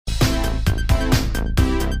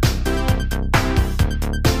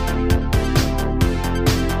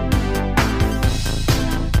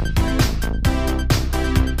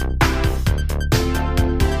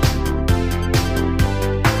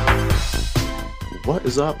What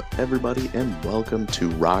is up, everybody, and welcome to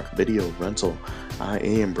Rock Video Rental. I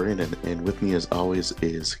am Brandon, and with me as always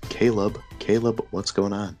is Caleb. Caleb, what's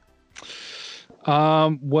going on?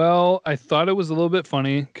 Well, I thought it was a little bit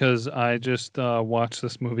funny because I just watched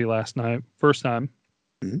this movie last night, first time.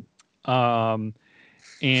 Mm-hmm.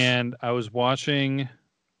 And I was watching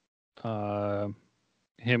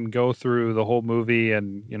him go through the whole movie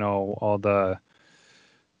and, you know, all the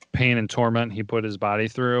pain and torment he put his body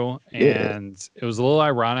through. Yeah. And it was a little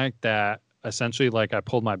ironic that essentially, like, I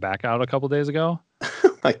pulled my back out a couple days ago.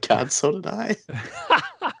 My God, so did I.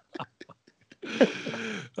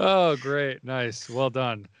 Oh, great. Nice. Well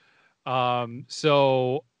done.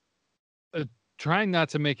 So trying not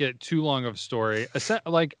to make it too long of a story,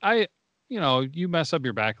 like you mess up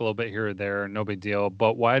your back a little bit here or there, no big deal.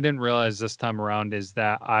 But what I didn't realize this time around is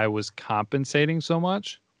that I was compensating so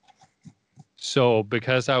much. So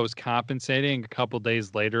because I was compensating, a couple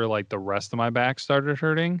days later, like the rest of my back started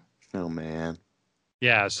hurting. Oh, man.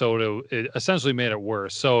 Yeah, so it essentially made it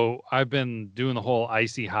worse. So I've been doing the whole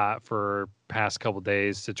icy hot for past couple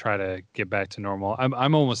days to try to get back to normal.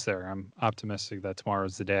 I'm almost there. I'm optimistic that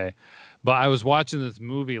tomorrow's the day. But I was watching this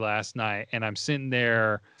movie last night, and I'm sitting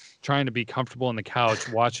there trying to be comfortable on the couch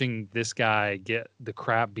watching this guy get the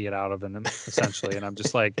crap beat out of him, essentially. And I'm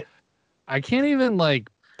just like, I can't even like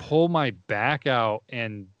pull my back out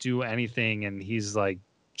and do anything. And he's like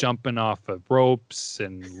jumping off of ropes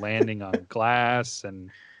and landing on glass and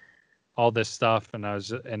all this stuff.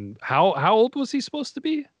 And how old was he supposed to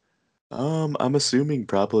be? I'm assuming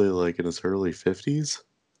probably like in his early 50s.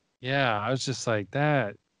 Yeah, I was just like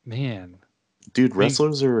that, man. Dude,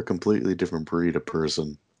 wrestlers are a completely different breed of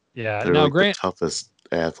person. Yeah, They're now like the toughest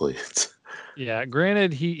athletes. Yeah,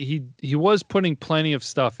 granted, he was putting plenty of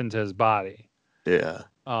stuff into his body. Yeah.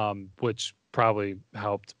 Which probably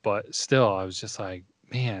helped, but still, I was just like,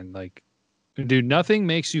 man, like, dude, nothing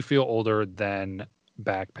makes you feel older than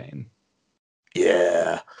back pain.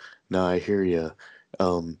 Yeah. No, I hear you.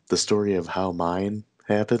 The story of how mine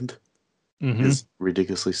happened is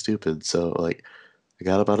ridiculously stupid. So, like, I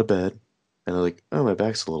got up out of bed, and I'm like, oh, my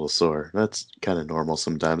back's a little sore. That's kind of normal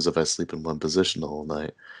sometimes if I sleep in one position the whole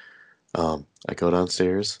night. I go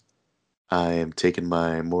downstairs. I am taking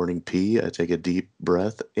my morning pee. I take a deep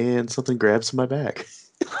breath, and something grabs my back.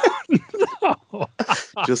 No.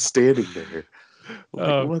 Just standing there.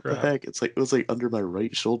 Like, what crap. the heck? It was like under my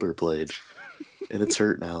right shoulder blade, and it's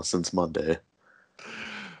hurt now since Monday.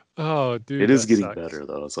 Oh, dude, it is getting sucks. better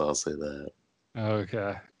though, so I'll say that.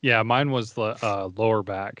 Okay, yeah, mine was the lower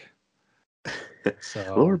back.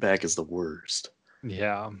 So Lower back is the worst.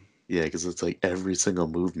 Yeah, because it's like every single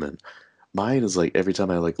movement. Mine is like every time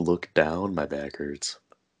I like look down, my back hurts.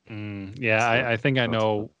 Yeah, I think I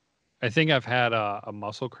know. I think I've had a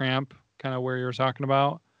muscle cramp, kind of where you were talking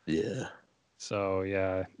about. Yeah. So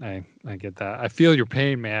yeah, I get that. I feel your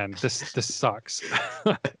pain, man. This sucks.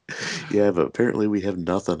 Yeah, but apparently we have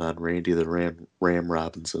nothing on Randy the Ram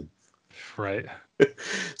Robinson. Right.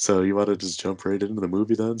 So you want to just jump right into the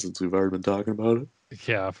movie then, since we've already been talking about it?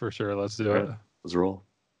 Yeah, for sure. Let's do it. Let's roll.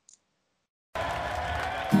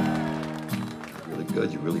 Really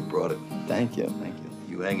good. You really brought it. Thank you. Thank you.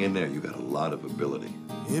 You hang in there. You got a lot of ability.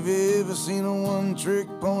 Have you ever seen a one-trick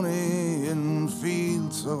pony in the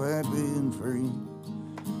field so happy and free?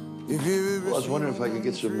 Well, I was wondering if I could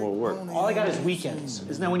get some more work. All I got is weekends.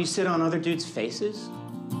 Isn't that when you sit on other dudes' faces?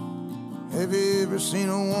 Have you ever seen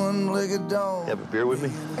a one-legged dog? Have a beer with me?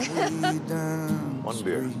 One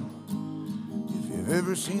beer. You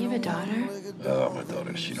have a daughter? Oh, my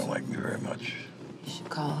daughter. She don't like me very much. You should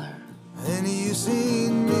call her. And you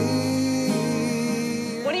seen me.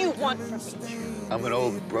 What do you want from me? I'm an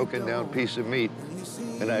old, broken-down piece of meat,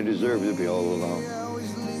 and I deserve to be all alone.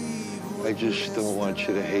 I just don't want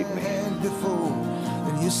you to hate me. And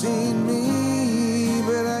you seen me,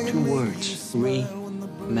 but I 2 words.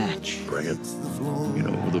 Rematch. Bring it. You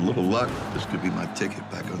know, with a little luck, this could be my ticket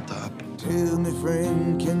back on top. Tell me,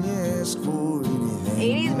 friend, can you ask for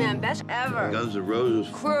anything? 80s man, best ever. Guns N' Roses.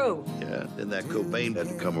 Crew. Yeah, then that Cobain had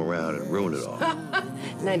to come around and ruin it all.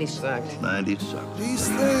 90s sucked. 90s sucked. These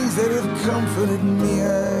things that have comforted me,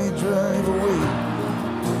 I drive away.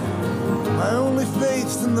 My only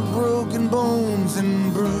faith's in the broken bones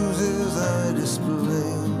and bruises I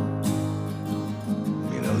display.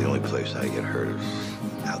 You know, the only place I get hurt is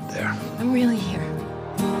out there. I'm really here. In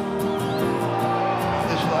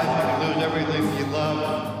this life, you can lose everything you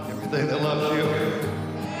love, everything that loves you. A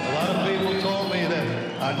lot of people told me that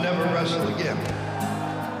I'd never wrestle again.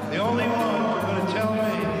 The only one who's going to tell me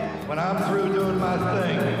when I'm through doing my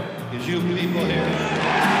thing is you people here.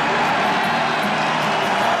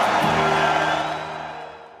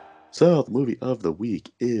 So the movie of the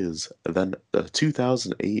week is the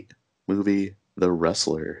 2008 movie The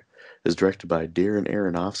Wrestler. Is directed by Darren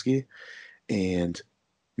Aronofsky, and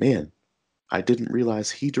man, I didn't realize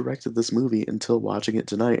he directed this movie until watching it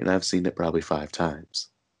tonight, and I've seen it probably 5 times.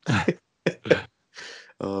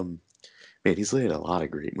 um, Man, he's made a lot of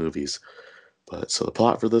great movies. But so the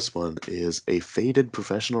plot for this one is a faded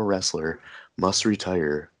professional wrestler must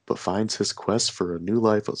retire, but finds his quest for a new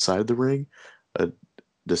life outside the ring a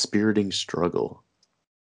dispiriting struggle.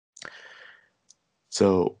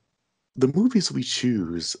 So the movies we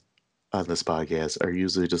choose on this podcast are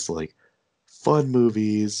usually just like fun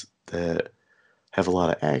movies that have a lot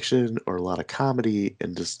of action or a lot of comedy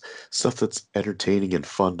and just stuff that's entertaining and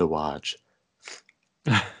fun to watch.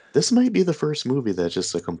 This might be the first movie that's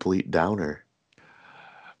just a complete downer.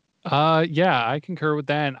 Yeah, I concur with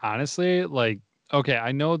that. And honestly, like, okay,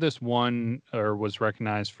 I know this won or was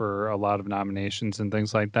recognized for a lot of nominations and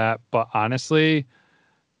things like that, but honestly,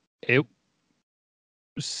 it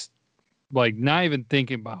was like not even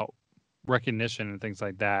thinking about recognition and things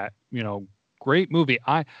like that. Great movie.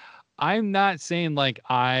 I'm not saying like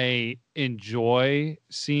I enjoy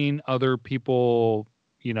seeing other people,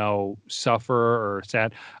 suffer or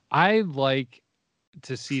sad. I like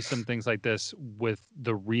to see some things like this with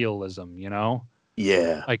the realism,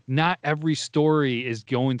 Yeah. like not every story is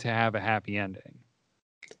going to have a happy ending.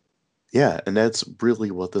 Yeah, and that's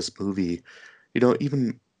really what this movie,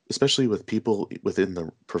 even especially with people within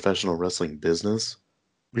the professional wrestling business,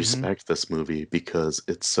 Mm-hmm. respect this movie because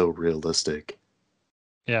it's so realistic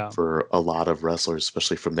Yeah. for a lot of wrestlers,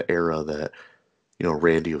 especially from the era that,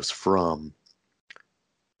 Randy was from,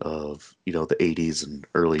 of, the 80s and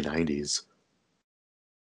early 90s.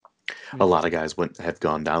 A lot of guys have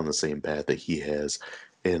gone down the same path that he has.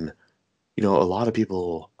 And, a lot of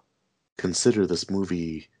people consider this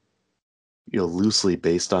movie, loosely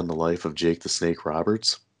based on the life of Jake the Snake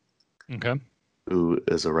Roberts. Okay. Who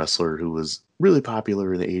is a wrestler who was really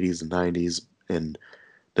popular in the 80s and 90s and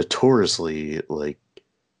notoriously like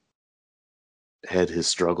had his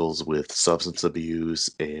struggles with substance abuse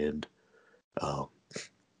and um,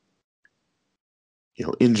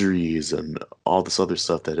 injuries and all this other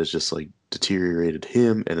stuff that has just like deteriorated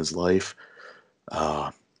him and his life.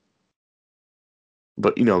 Uh,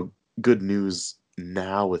 but good news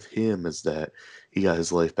now with him is that he got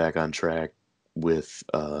his life back on track with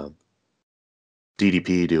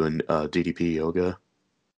DDP doing DDP yoga.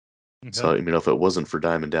 Okay. So, if it wasn't for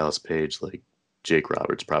Diamond Dallas Page, like Jake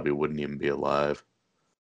Roberts probably wouldn't even be alive.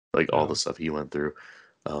 Like all the stuff he went through.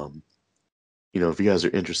 Um, if you guys are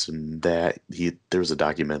interested in that, there was a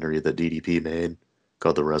documentary that DDP made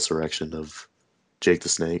called "The Resurrection of Jake the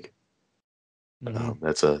Snake." Mm-hmm.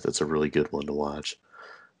 That's a really good one to watch.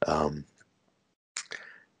 Um,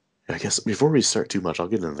 I guess before we start too much, I'll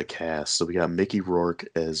get into the cast. So we got Mickey Rourke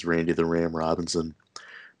as Randy the Ram Robinson,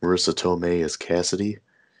 Marissa Tomei as Cassidy,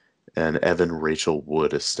 and Evan Rachel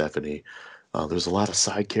Wood as Stephanie. There's a lot of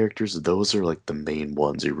side characters. Those are like the main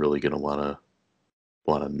ones you're really gonna wanna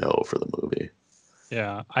know for the movie.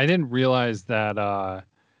 Yeah, I didn't realize that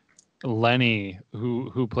Lenny,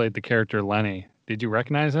 who played the character Lenny, did you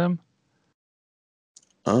recognize him?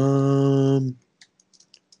 I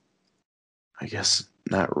guess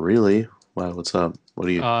not really. Wow, what's up? What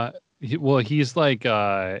do you? He's like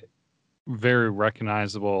very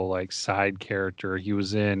recognizable like side character. He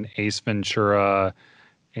was in Ace Ventura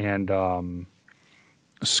and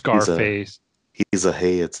Scarface. He's a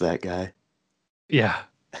hey, it's that guy. Yeah.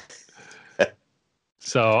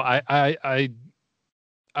 So I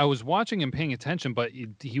was watching and paying attention, but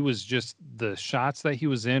he was just the shots that he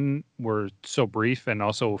was in were so brief, and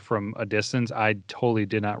also from a distance, I totally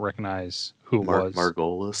did not recognize who it was.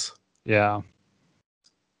 Margolis. Yeah.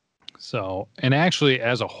 So, and actually,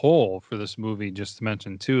 as a whole, for this movie, just to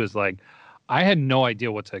mention too, is like I had no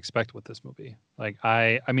idea what to expect with this movie. Like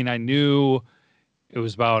I mean, I knew it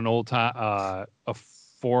was about an old time,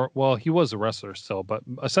 well, he was a wrestler still, but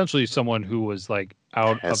essentially someone who was like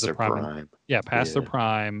out Past of the prime. prime. Yeah, past their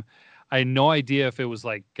prime. I had no idea if it was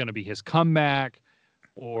like going to be his comeback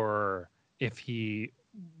or if he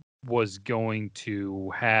was going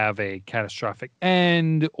to have a catastrophic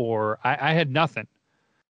end, or I had nothing.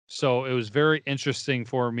 So it was very interesting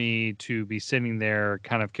for me to be sitting there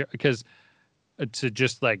kind of because to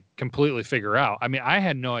just like completely figure out. I mean, I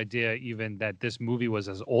had no idea even that this movie was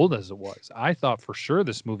as old as it was. I thought for sure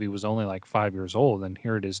this movie was only like 5 years old, and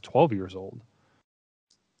here it is 12 years old.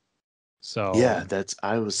 So yeah,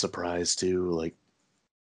 I was surprised too. Like,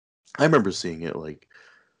 I remember seeing it like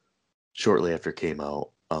shortly after it came out.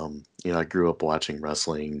 I grew up watching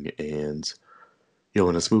wrestling, and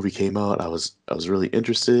when this movie came out, I was really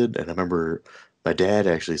interested, and I remember my dad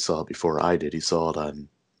actually saw it before I did. He saw it on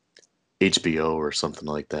HBO or something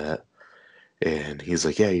like that, and he's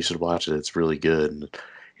like, "Yeah, you should watch it. It's really good."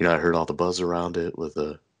 And I heard all the buzz around it with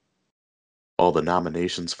all the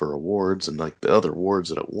nominations for awards and like the other awards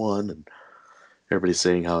that it won, and everybody's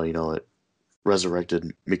saying how it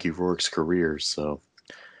resurrected Mickey Rourke's career. So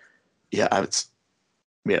yeah,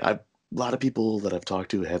 a lot of people that I've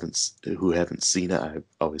talked to who haven't seen it. I've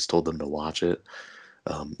always told them to watch it.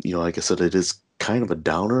 Like I said, it is kind of a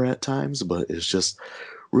downer at times, but it's just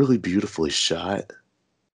really beautifully shot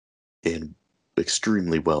and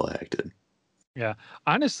extremely well acted. Yeah.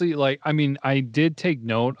 Honestly, like, I mean, I did take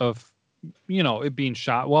note of, it being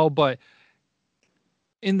shot well, but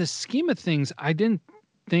in the scheme of things, I didn't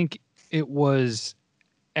think it was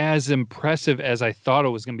as impressive as I thought it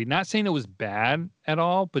was going to be. Not saying it was bad at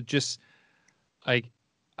all, but just like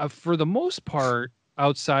for the most part,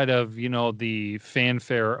 outside of, the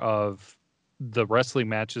fanfare of the wrestling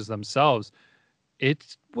matches themselves,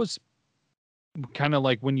 it was kind of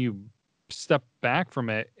like when you step back from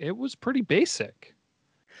it, it was pretty basic.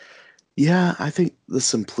 Yeah, I think the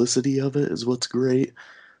simplicity of it is what's great.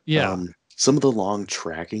 Yeah. Some of the long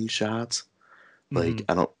tracking shots, like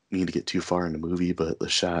Mm-hmm. I don't mean to get too far in the movie, but the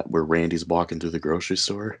shot where Randy's walking through the grocery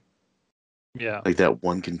store, Yeah. like that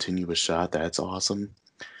one continuous shot, that's awesome.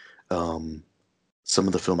 Some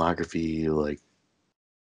of the filmography, like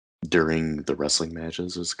during the wrestling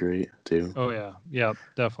matches, was great too. Oh yeah. Yeah,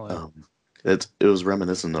 definitely. It was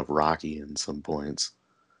reminiscent of Rocky in some points.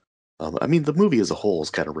 I mean, the movie as a whole is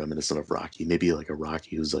kind of reminiscent of Rocky. Maybe like a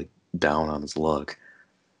Rocky who's like down on his luck.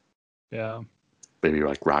 Yeah. Maybe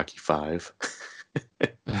like Rocky 5.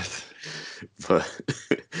 but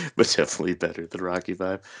but definitely better than Rocky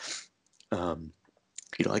 5.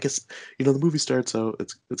 I guess the movie starts out.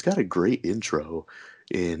 It's got a great intro,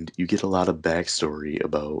 and you get a lot of backstory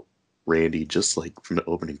about Randy just like from the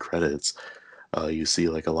opening credits. You see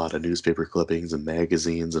like a lot of newspaper clippings and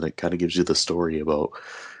magazines, and it kind of gives you the story about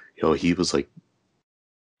he was like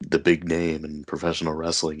the big name in professional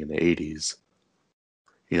wrestling in the 80s.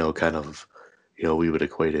 Kind of we would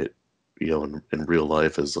equate it in real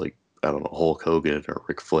life as like I don't know Hulk Hogan or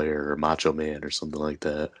Ric Flair or Macho Man or something like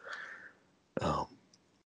that. Um,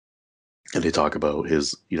 and they talk about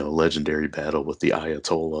his legendary battle with the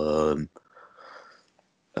Ayatollah,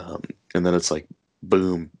 um, and then it's like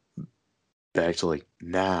boom back to like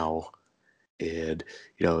now, and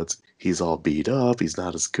it's he's all beat up, he's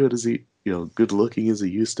not as good as he good looking as he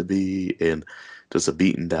used to be, and just a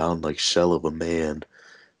beaten down like shell of a man,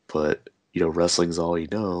 but wrestling's all he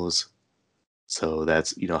knows, so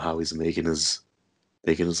that's how he's making his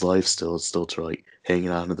life still. It's still like hanging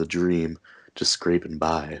on to the dream, just scraping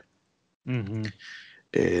by. Mm-hmm.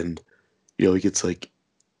 And he gets like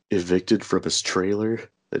evicted from his trailer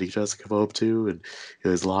that he tries to come up to, and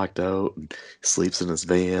he's locked out and sleeps in his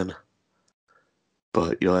van.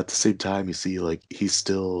 But at the same time, you see like he's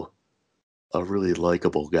still a really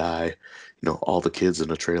likable guy. All the kids in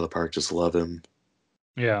the trailer park just love him,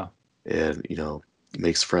 Yeah. and he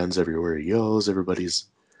makes friends everywhere he goes. Everybody's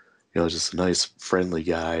just a nice, friendly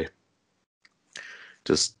guy.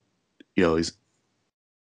 Just he's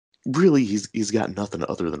really he's got nothing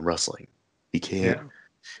other than wrestling. He can't. Yeah.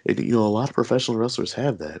 And, a lot of professional wrestlers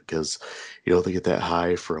have that because they get that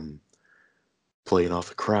high from playing off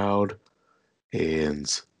the crowd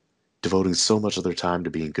and devoting so much of their time to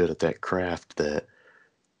being good at that craft that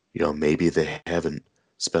maybe they haven't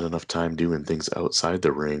spent enough time doing things outside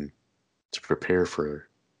the ring to prepare for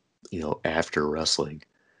after wrestling.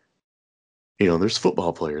 There's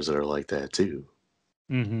football players that are like that too.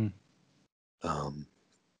 Mm-hmm. Um,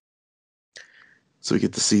 So we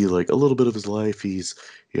get to see like a little bit of his life. He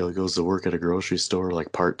goes to work at a grocery store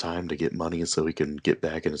like part time to get money so he can get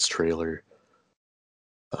back in his trailer.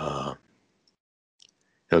 Uh,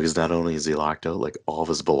 because not only is he locked out, like all of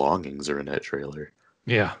his belongings are in that trailer.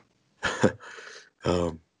 Yeah.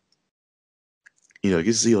 um, you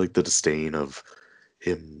can see like the disdain of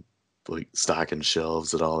him like stocking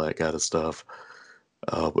shelves and all that kind of stuff.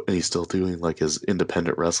 And he's still doing like his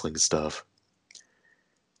independent wrestling stuff.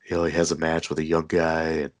 He has a match with a young guy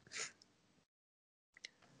and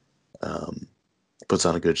um, puts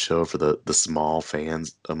on a good show for the small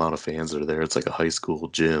amount of fans that are there. It's like a high school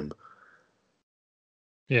gym.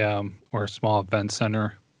 Yeah. Or a small event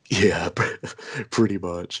center. Yeah, pretty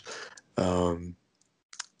much. Um,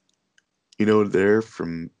 there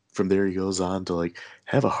from there he goes on to like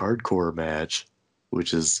have a hardcore match,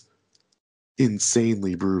 which is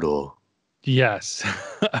insanely brutal. Yes.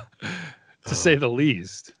 To say the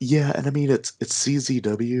least. Yeah, and I mean it's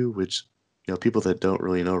CZW, which people that don't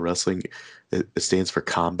really know wrestling, it stands for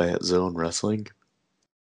Combat Zone Wrestling,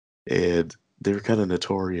 and they're kind of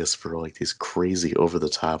notorious for like these crazy over the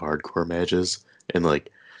top hardcore matches and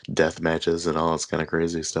like death matches and all this kind of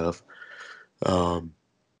crazy stuff. Um,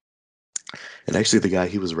 and actually, the guy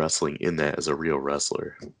he was wrestling in that is a real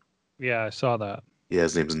wrestler. Yeah, I saw that. Yeah,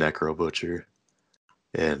 his name's Necro Butcher.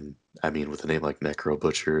 And I mean, with a name like Necro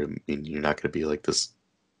Butcher, I mean, you're not going to be like this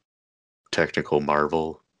technical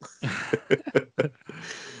marvel.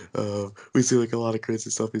 We see like a lot of crazy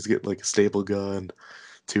stuff. He's getting like a staple gun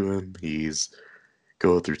to him. He's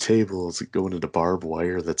going through tables, going into barbed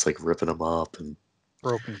wire that's like ripping him up, and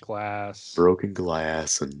broken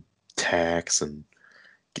glass and tacks, and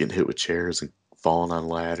getting hit with chairs and falling on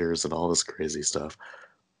ladders and all this crazy stuff.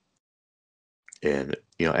 And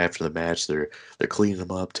after the match, they're cleaning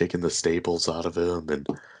him up, taking the staples out of him, and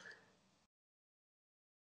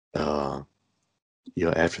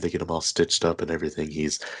after they get him all stitched up and everything,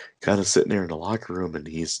 he's kind of sitting there in the locker room, and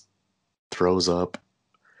he's throws up.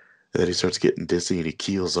 And then he starts getting dizzy, and he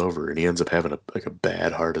keels over, and he ends up having a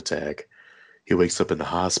bad heart attack. He wakes up in the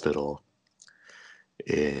hospital,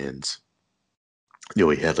 and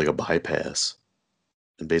he had like a bypass,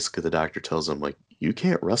 and basically the doctor tells him like, you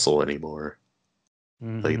can't wrestle anymore.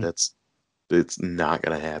 Mm-hmm. Like it's not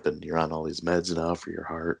gonna happen. You're on all these meds now for your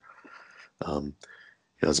heart.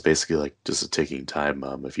 It's basically like just a ticking time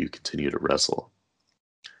bomb if you continue to wrestle.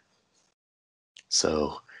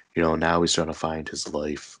 So, now he's trying to find his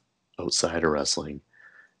life outside of wrestling.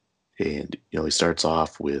 And, he starts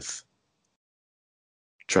off with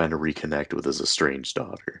trying to reconnect with his estranged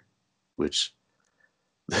daughter, which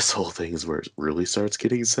this whole thing is where it really starts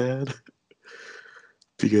getting sad.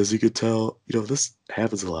 Because you could tell, this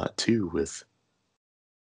happens a lot too with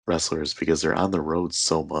wrestlers because they're on the road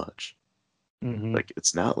so much. Mm-hmm. Like,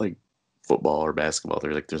 it's not like football or basketball.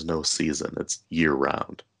 There's no season. It's year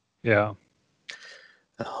round. Yeah.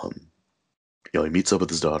 He meets up with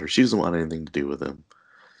his daughter. She doesn't want anything to do with him.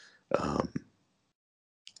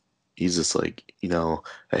 He's just like,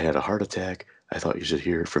 I had a heart attack. I thought you should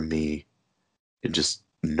hear it from me and just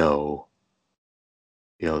know,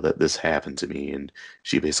 that this happened to me. And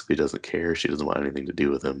she basically doesn't care. She doesn't want anything to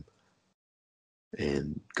do with him.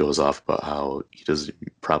 And goes off about how he doesn't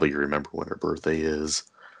probably remember when her birthday is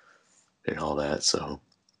and all that. So,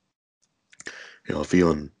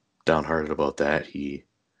 feeling downhearted about that, he,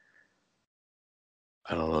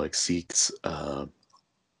 I don't know, like seeks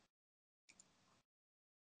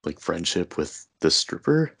like friendship with the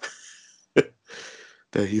stripper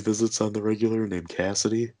that he visits on the regular named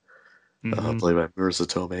Cassidy, played by Marissa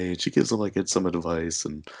Tomei, and she gives him like some advice,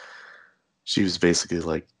 and she was basically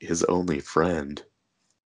like his only friend,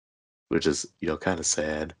 which is kind of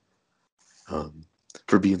sad.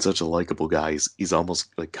 For being such a likable guy, he's almost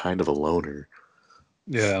like kind of a loner.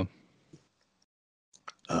 Yeah.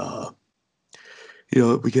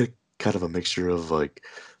 We get kind of a mixture of like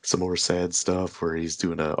some more sad stuff where he's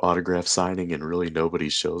doing an autograph signing and really nobody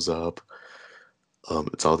shows up.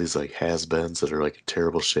 It's all these like has-beens that are like in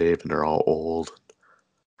terrible shape and they're all old.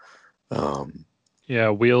 Yeah,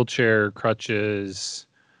 wheelchair, crutches.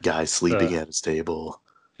 Guy sleeping at his table.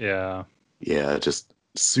 Yeah. Yeah, just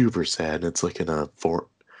super sad. And it's like in a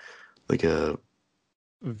VFW.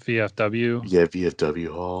 Yeah, VFW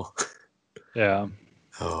hall. Yeah.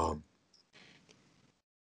 And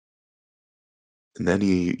then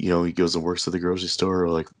he goes and works at the grocery store, or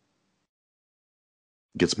like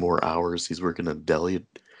gets more hours. He's working in the deli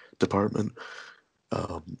department.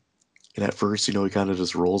 And at first, he kind of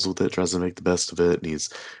just rolls with it, tries to make the best of it, and he's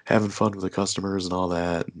having fun with the customers and all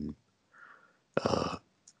that. And,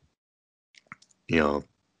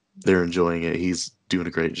 they're enjoying it. He's doing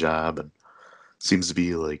a great job and seems to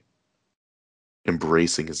be like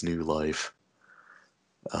embracing his new life.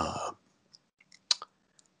 And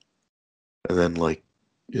then like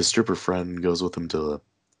his stripper friend goes with him to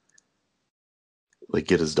like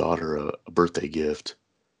get his daughter a birthday gift.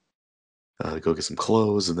 Go get some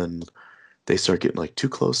clothes, and then they start getting like too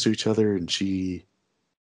close to each other, and she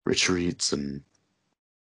retreats and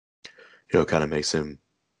kind of makes him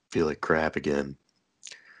feel like crap again.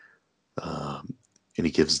 And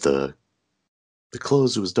he gives the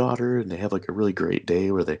clothes to his daughter, and they have like a really great day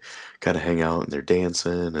where they kind of hang out and they're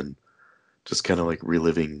dancing and just kind of like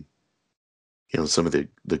reliving some of the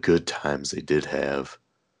good times they did have.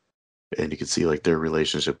 And you can see like their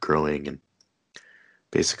relationship growing, and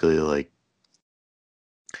basically like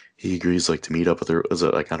he agrees like to meet up with her. Was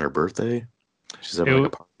it like on her birthday? She's having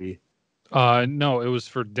like a party. No, it was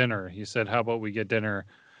for dinner. He said, "How about we get dinner?"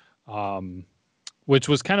 Which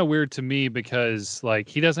was kind of weird to me because like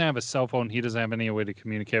he doesn't have a cell phone, he doesn't have any way to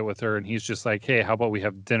communicate with her, and he's just like, "Hey, how about we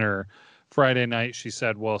have dinner Friday night?" She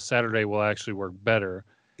said, "Well, Saturday will actually work better."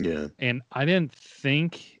 Yeah. And I didn't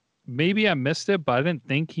think, maybe I missed it, but I didn't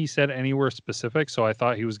think he said anywhere specific, so I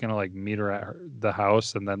thought he was gonna like meet her at the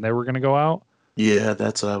house and then they were gonna go out. Yeah,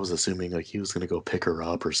 that's what I was assuming. Like he was gonna go pick her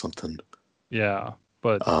up or something. Yeah,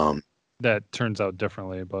 but Um, that turns out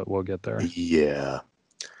differently, but we'll get there. yeah.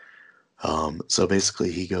 So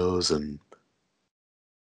basically he goes and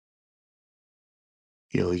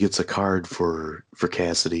he gets a card for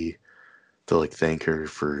Cassidy to like thank her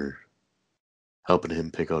for helping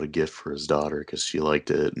him pick out a gift for his daughter because she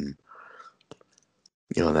liked it, and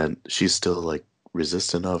then she's still like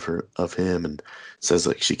resistant of him and says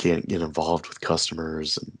like she can't get involved with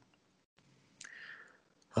customers, and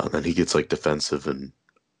then he gets like defensive and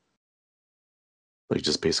like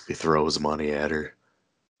just basically throws money at her.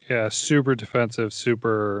 Yeah, super defensive,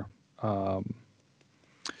 super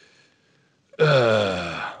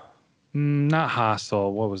not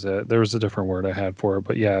hostile. What was it? There was a different word I had for it,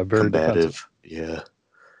 but yeah, very Combative. defensive. Yeah.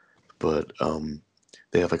 But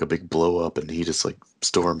they have like a big blow up and he just like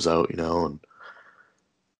storms out, and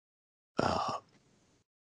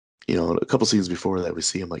a couple scenes before that we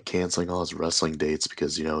see him like canceling all his wrestling dates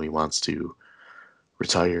because he wants to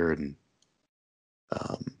retire, and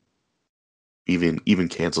um, even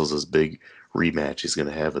cancels his big rematch he's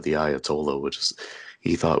gonna have with the Ayatollah, which is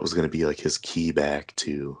he thought was gonna be like his key back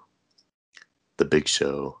to the Big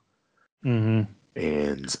Show. Mm-hmm.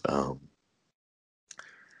 And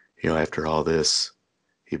after all this,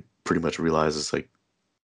 he pretty much realizes like,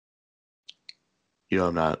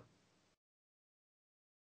 I'm not,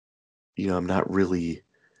 I've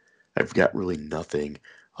got really nothing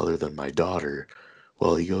other than my daughter.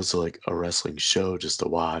 Well, he goes to like a wrestling show just to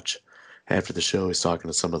watch. After the show, he's talking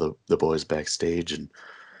to some of the boys backstage, and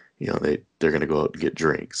they're gonna go out and get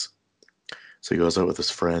drinks. So he goes out with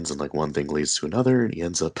his friends, and like one thing leads to another, and he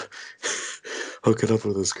ends up hooking up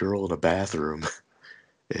with this girl in a bathroom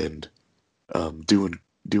and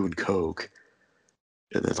doing coke.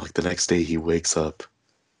 And then like the next day, he wakes up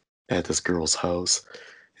at this girl's house,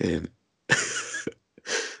 and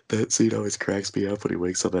that scene always cracks me up when he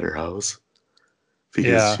wakes up at her house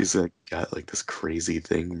because she's like got like this crazy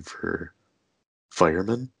thing for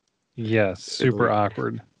firemen. Yeah, super like,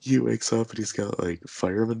 awkward. He wakes up and he's got like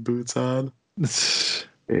fireman boots on,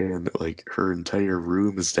 and like her entire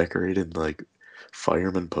room is decorated in like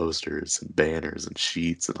fireman posters and banners and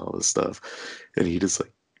sheets and all this stuff, and he just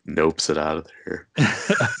like nopes it out of there.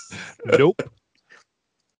 Nope.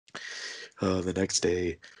 The next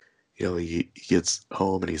day, he gets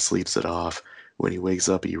home and he sleeps it off. When he wakes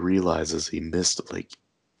up, he realizes he missed like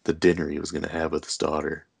the dinner he was going to have with his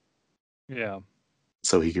daughter. Yeah.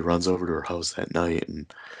 So he runs over to her house that night,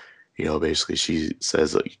 and basically she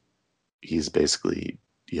says like he's basically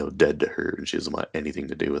dead to her, and she doesn't want anything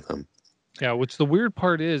to do with him. Yeah, which the weird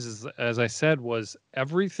part is as I said, was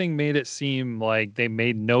everything made it seem like they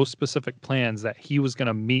made no specific plans that he was going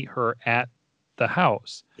to meet her at the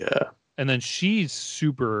house. Yeah. And then she's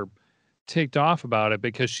super ticked off about it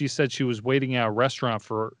because she said she was waiting at a restaurant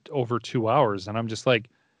for over 2 hours. And I'm just like,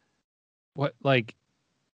 what? Like,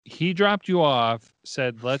 he dropped you off,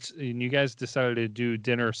 said, and you guys decided to do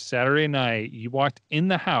dinner Saturday night. You walked in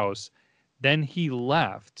the house, then he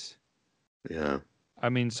left. Yeah. I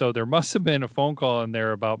mean, so there must have been a phone call in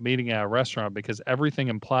there about meeting at a restaurant because everything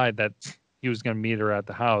implied that he was going to meet her at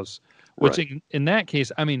the house, which in that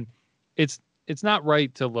case, I mean, it's not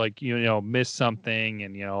right to like, miss something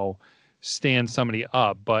and, stand somebody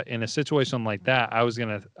up. But in a situation like that, I was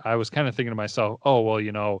kind of thinking to myself, oh,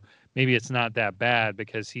 well, maybe it's not that bad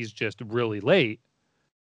because he's just really late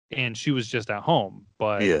and she was just at home.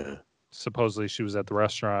 But yeah, supposedly she was at the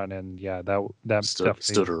restaurant, and yeah, that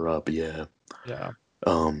stood her up. Yeah. Yeah.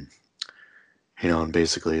 And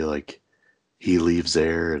basically like he leaves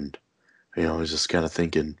there, and I was just kind of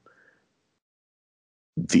thinking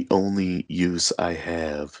the only use I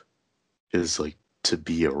have is like to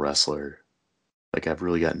be a wrestler. Like I've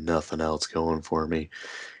really got nothing else going for me,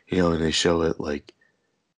 and they show it like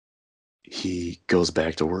he goes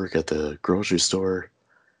back to work at the grocery store,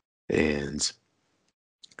 and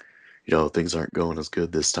things aren't going as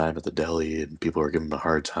good this time at the deli, and people are giving him a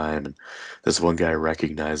hard time, and this one guy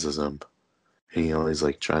recognizes him, and he's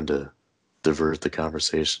like trying to divert the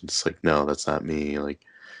conversation. It's like, no, that's not me. Like,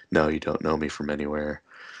 no, you don't know me from anywhere.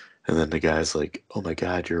 And then the guy's like, oh my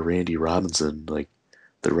God, you're Randy Robinson, like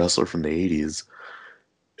the wrestler from the 80s.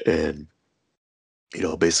 And,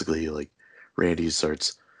 basically like Randy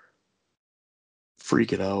starts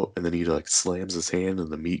freaking out, and then he like slams his hand in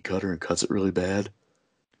the meat cutter and cuts it really bad.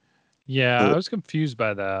 Yeah, I was confused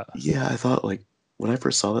by that. Yeah, I thought like when I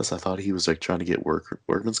first saw this, I thought he was like trying to get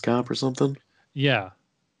workman's comp or something. Yeah,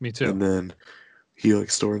 me too. And then he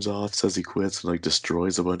like storms off, says he quits, and like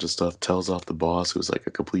destroys a bunch of stuff, tells off the boss, who's like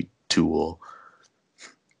a complete tool.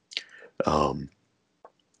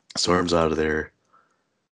 Storms out of there.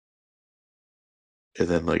 And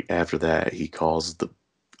then like after that, he calls the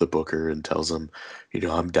booker and tells him,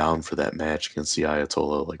 I'm down for that match against the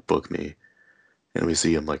Ayatollah, like book me. And we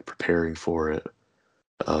see him like preparing for it.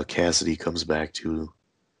 Cassidy comes back to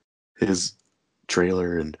his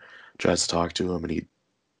trailer and tries to talk to him, and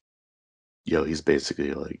he's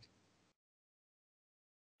basically like,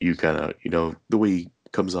 you kind of, the way he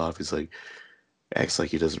comes off, he's like, acts like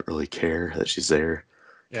he doesn't really care that she's there.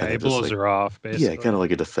 Yeah, he blows her off, basically. Yeah, kind of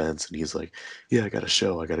like a defense, and he's like, yeah, I got a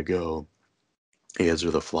show, I gotta go. He hands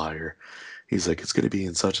her the flyer. He's like, it's gonna be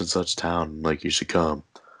in such and such town, like, you should come.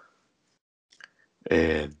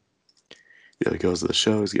 And, he goes to the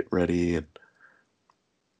show, he's getting ready, and,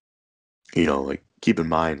 like, keep in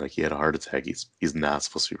mind, like, he had a heart attack, he's not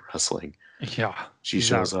supposed to be wrestling. Yeah. She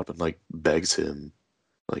shows up and, like, begs him,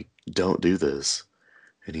 like, don't do this.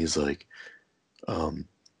 And he's like,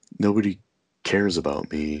 nobody cares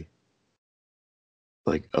about me,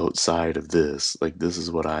 like, outside of this. Like, this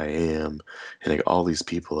is what I am. And, like, all these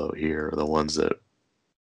people out here are the ones that,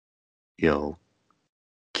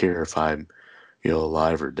 care if I'm,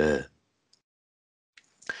 alive or dead.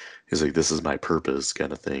 He's like, this is my purpose,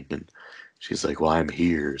 kind of thing. And she's like, well, I'm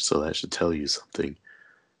here, so that should tell you something.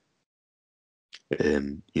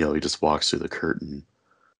 And, he just walks through the curtain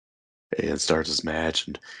and starts his match.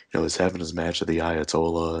 And, he's having his match with the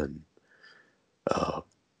Ayatollah, and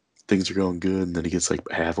things are going good. And then he gets like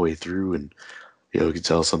halfway through, and, you can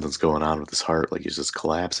tell something's going on with his heart. Like, he's just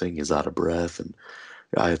collapsing, he's out of breath. And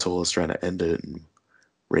the Ayatollah's trying to end it, and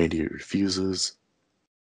Randy refuses.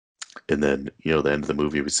 And then, the end of the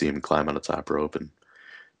movie, we see him climb on the top rope and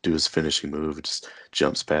do his finishing move. It just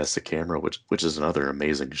jumps past the camera, which is another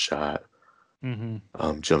amazing shot.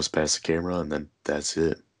 Mm-hmm. Jumps past the camera, and then that's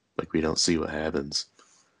it. Like, we don't see what happens.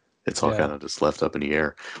 It's all kind of just left up in the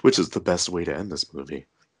air, which is the best way to end this movie.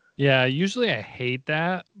 Yeah, usually I hate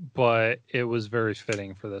that, but it was very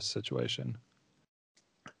fitting for this situation.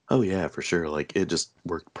 Oh yeah, for sure. Like, it just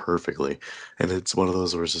worked perfectly. And it's one of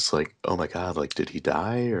those where it's just like, oh my God, like, did he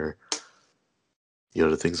die? Or,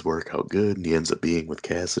 did things work out good? And he ends up being with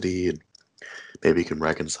Cassidy, and maybe he can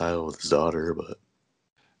reconcile with his daughter, but...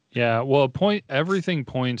 Yeah, well, everything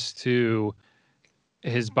points to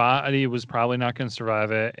his body was probably not going to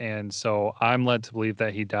survive it, and so I'm led to believe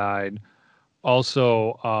that he died.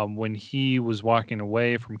 Also, when he was walking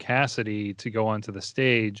away from Cassidy to go onto the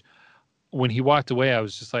stage, when he walked away, I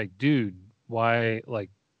was just like, dude, why, like,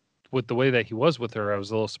 with the way that he was with her, I was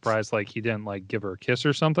a little surprised, like, he didn't, like, give her a kiss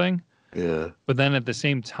or something. Yeah. But then at the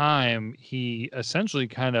same time, he essentially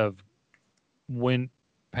kind of went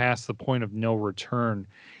past the point of no return,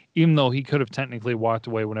 even though he could have technically walked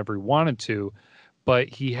away whenever he wanted to. But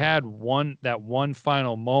he had that one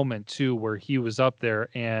final moment, too, where he was up there,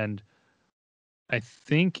 and I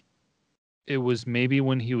think it was maybe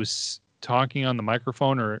when he was talking on the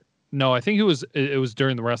microphone, or no, I think it was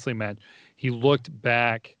during the wrestling match. He looked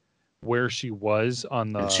back where she was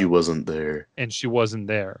on the... And she wasn't there. And she wasn't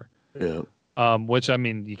there. Yeah. Which, I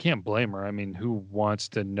mean, you can't blame her. I mean, who wants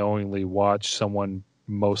to knowingly watch someone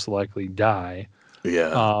most likely die?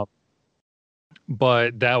 Yeah.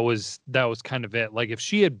 But that was kind of it. Like, if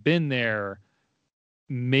she had been there,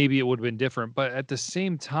 maybe it would have been different. But at the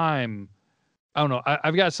same time, I don't know.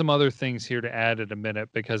 I've got some other things here to add in a minute,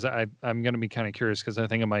 because I'm going to be kind of curious, because I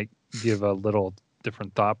think it might give a little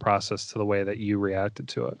different thought process to the way that you reacted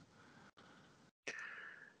to it.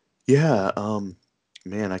 Yeah.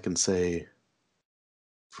 Man, I can say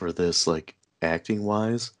for this, like, acting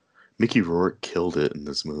wise, Mickey Rourke killed it in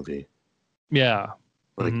this movie. Yeah.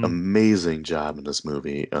 Like, amazing job in this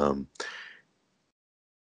movie. And,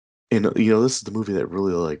 this is the movie that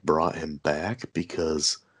really, like, brought him back,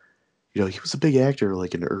 because, he was a big actor,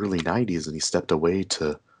 like, in the early 90s, and he stepped away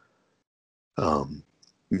to,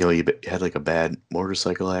 he had, like, a bad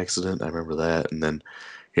motorcycle accident. I remember that. And then,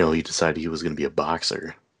 he decided he was going to be a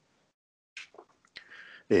boxer.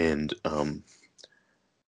 And,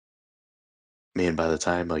 man, by the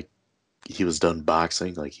time, like, he was done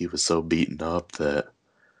boxing, like, he was so beaten up that,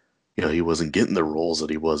 he wasn't getting the roles that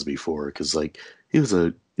he was before, because, like, he was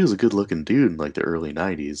a good looking dude in, like, the early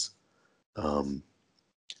 90s. And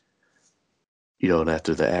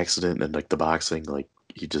after the accident and, like, the boxing, like,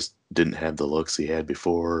 he just didn't have the looks he had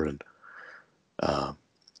before, and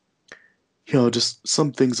just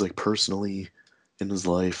some things like personally in his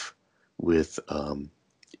life with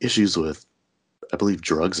issues with, I believe,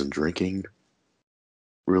 drugs and drinking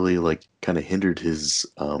really like kind of hindered his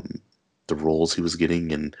the roles he was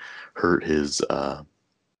getting and hurt his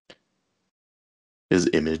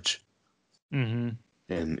image. Mm-hmm.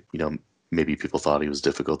 And maybe people thought he was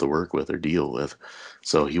difficult to work with or deal with,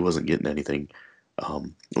 so he wasn't getting anything.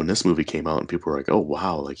 When this movie came out and people were like, oh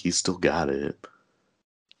wow, like he's still got it.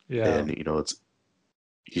 Yeah. And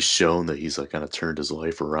he's shown that he's like kind of turned his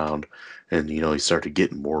life around, and he started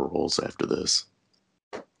getting more roles after this.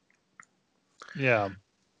 Yeah.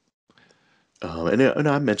 And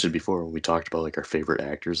I mentioned before when we talked about like our favorite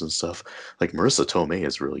actors and stuff, like Marissa Tomei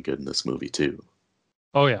is really good in this movie too.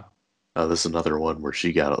 Oh yeah. This is another one where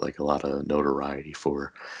she got like a lot of notoriety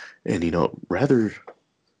for, and rather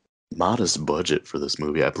modest budget for this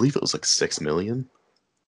movie. I believe it was like 6 million,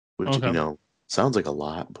 which Okay. sounds like a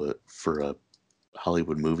lot, but for a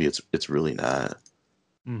Hollywood movie, it's really not.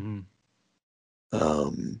 Mm-hmm.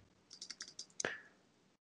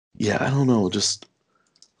 Yeah, I don't know. Just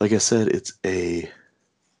like I said, it's a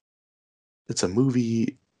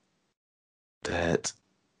movie that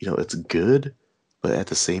it's good, but at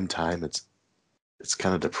the same time, it's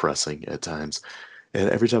kind of depressing at times. And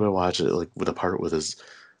every time I watch it, like with a part with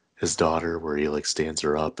his daughter where he like stands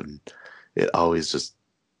her up, and I'm always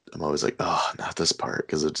like, oh, not this part,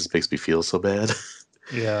 because it just makes me feel so bad.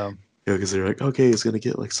 Yeah. Because they're like, okay, he's gonna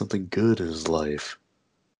get like something good in his life,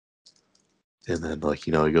 and then like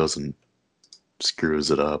he goes and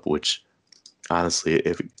screws it up. Which honestly,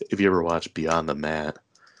 if you ever watch Beyond the Mat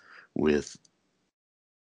with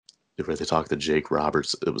where they talk to Jake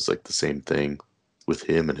Roberts, it was like the same thing with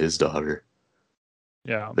him and his daughter.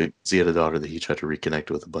 Yeah. Like, he had a daughter that he tried to reconnect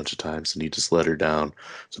with a bunch of times, and he just let her down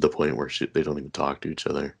to the point where they don't even talk to each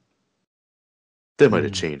other. That might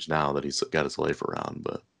have changed now that he's got his life around,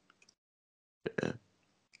 but yeah.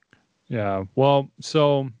 Yeah. Well,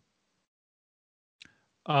 so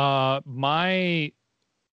my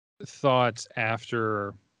thoughts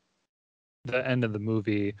after the end of the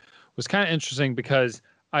movie was kind of interesting because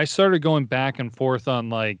I started going back and forth on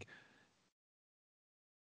like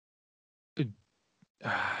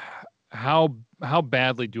how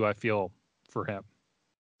badly do I feel for him?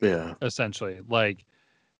 Yeah. Essentially, like,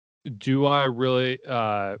 do I really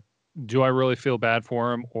feel bad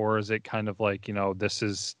for him, or is it kind of like, this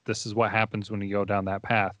is what happens when you go down that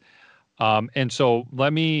path? And so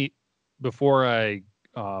let me, before I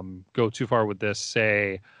go too far with this,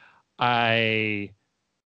 say I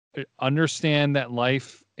understand that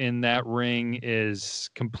life in that ring is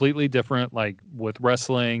completely different, like with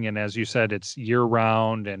wrestling. And as you said, it's year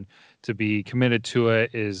round, and to be committed to it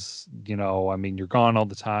is, I mean, you're gone all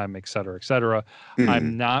the time, et cetera, et cetera.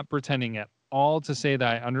 I'm not pretending at all to say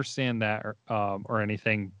that I understand that or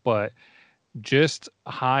anything, but just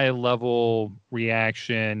high level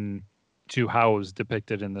reaction to how it was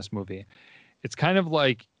depicted in this movie. It's kind of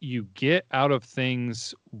like you get out of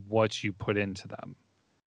things what you put into them.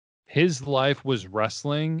 His life was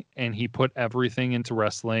wrestling, and he put everything into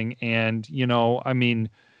wrestling. And, I mean,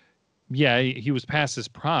 yeah, he was past his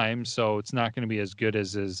prime, so it's not going to be as good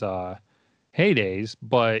as his heydays,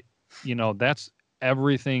 but, that's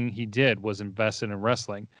everything he did was invested in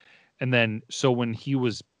wrestling. And then, so when he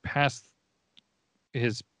was past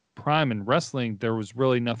his prime in wrestling, there was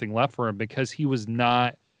really nothing left for him because he was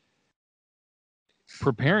not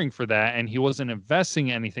preparing for that, and he wasn't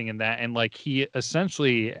investing anything in that, and like he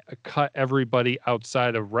essentially cut everybody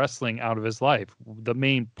outside of wrestling out of his life, the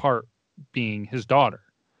main part being his daughter.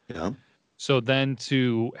 Yeah. So then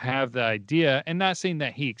to have the idea, and not saying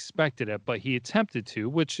that he expected it, but he attempted to,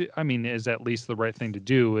 which I mean is at least the right thing to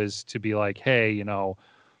do, is to be like, hey,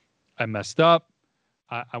 I messed up,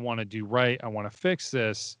 I want to do right, I want to fix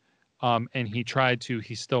this. And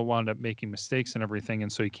he still wound up making mistakes and everything.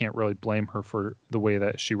 And so you can't really blame her for the way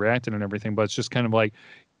that she reacted and everything, but it's just kind of like,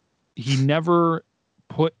 he never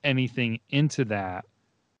put anything into that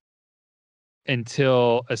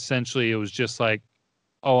until essentially it was just like,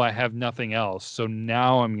 oh, I have nothing else, so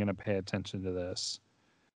now I'm going to pay attention to this,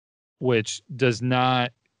 which does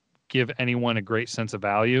not give anyone a great sense of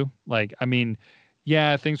value. Like, I mean,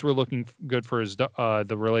 yeah, things were looking good for his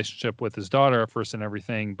the relationship with his daughter at first and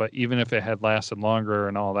everything, but even if it had lasted longer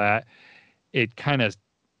and all that, it kind of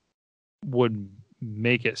would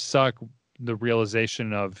make it suck, the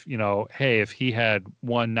realization of, hey, if he had,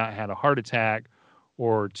 one, not had a heart attack,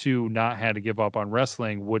 or two, not had to give up on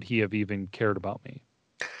wrestling, would he have even cared about me?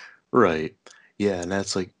 Right. Yeah, and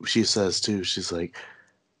that's like she says too. She's like,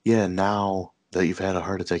 yeah, now that you've had a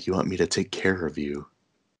heart attack, you want me to take care of you.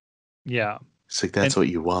 Yeah. It's like that's what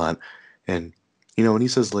you want. And you know, when he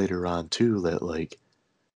says later on too that like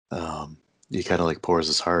he kind of like pours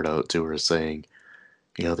his heart out to her, saying,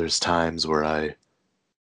 you know, there's times where I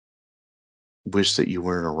wish that you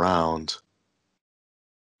weren't around,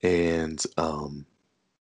 and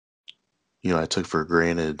you know, I took for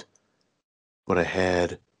granted what I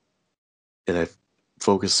had, and I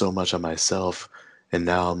focused so much on myself, and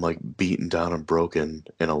now I'm like beaten down and broken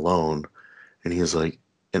and alone. And he's like,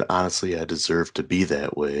 and honestly, I deserve to be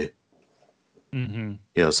that way. Mm-hmm.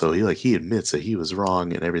 You know, so he admits that he was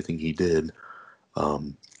wrong in everything he did,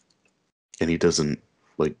 um, and he doesn't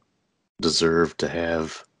like deserve to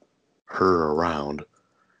have her around,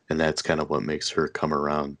 and that's kind of what makes her come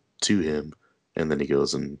around to him, and then he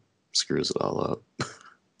goes and screws it all up.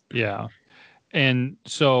 Yeah. And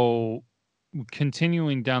so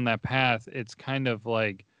continuing down that path, it's kind of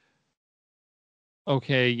like,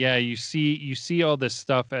 okay, yeah, you see all this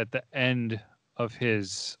stuff at the end of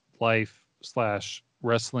his life slash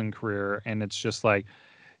wrestling career, and it's just like,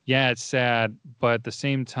 yeah, it's sad, but at the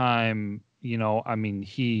same time, you know, I mean,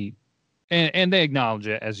 and they acknowledge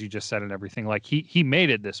it, as you just said, and everything. Like he made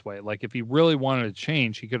it this way. Like if he really wanted to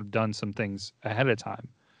change, he could have done some things ahead of time,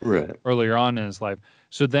 Right. earlier on in his life.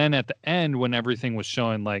 So then at the end, when everything was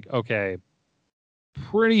showing, like, okay,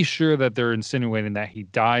 pretty sure that they're insinuating that he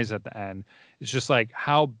dies at the end. It's just like,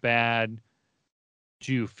 how bad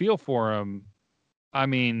do you feel for him? I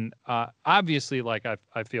mean, obviously, like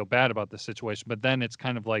I feel bad about the situation, but then it's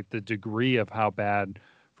kind of like the degree of how bad,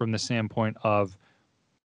 from the standpoint of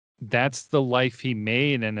that's the life he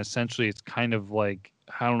made, and essentially, it's kind of like,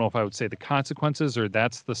 I don't know if I would say the consequences, or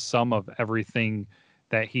that's the sum of everything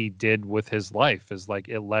that he did with his life, is like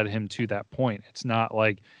it led him to that point. It's not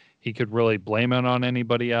like he could really blame it on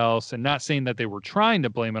anybody else, and not saying that they were trying to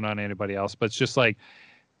blame it on anybody else, but it's just like,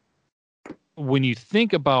 when you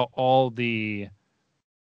think about all the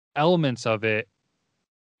elements of it,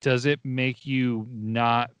 does it make you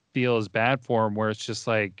not feel as bad for him, where it's just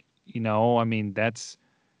like, you know, I mean, that's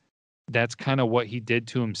kind of what he did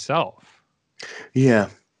to himself. Yeah.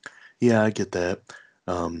 Yeah, I get that.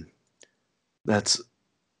 Um, that's,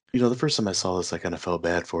 you know, the first time I saw this, I kind of felt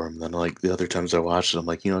bad for him. Then, like, the other times I watched it, I'm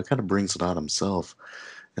like, you know, it kind of brings it on himself.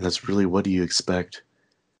 And it's really, what do you expect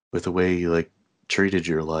with the way you, like, treated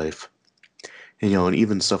your life? And, you know, and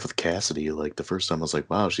even stuff with Cassidy, like, the first time I was like,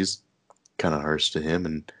 wow, she's kind of harsh to him,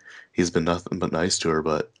 and he's been nothing but nice to her.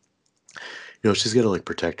 But, you know, she's got to, like,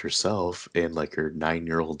 protect herself and, like, her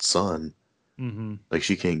 9-year-old son. Mm-hmm. Like,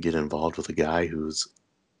 she can't get involved with a guy whose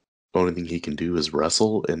only thing he can do is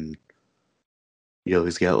wrestle, and you know,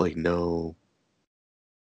 he's got like no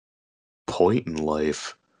point in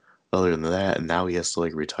life other than that, and now he has to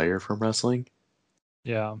like retire from wrestling.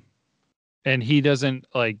 Yeah. And he doesn't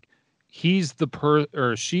like, he's the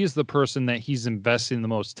or she's the person that he's investing the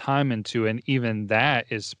most time into, and even that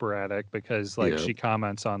is sporadic, because like Yeah. she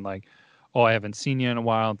comments on like, oh, I haven't seen you in a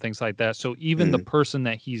while, and things like that. So even the Mm. person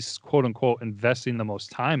that he's quote unquote investing the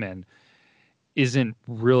most time in isn't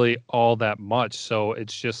really all that much. So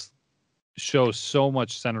it's just shows so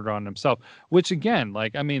much centered on himself, which again,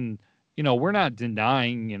 like, I mean, you know, we're not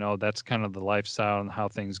denying, you know, that's kind of the lifestyle and how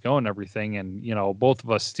things go and everything. And, you know, both of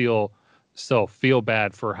us still feel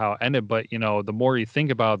bad for how it ended. But, you know, the more you think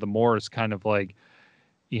about it, the more it's kind of like,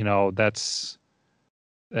 you know, that's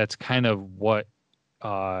kind of what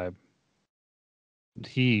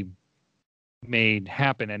he made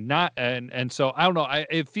happen. And not, and so I don't know,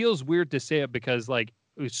 it feels weird to say it, because like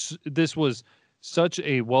this was such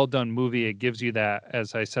a well done movie. It gives you that,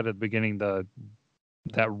 as I said at the beginning,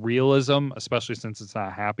 that realism, especially since it's not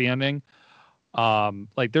a happy ending.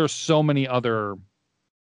 Like there's so many other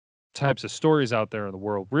types of stories out there in the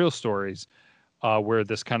world, real stories, where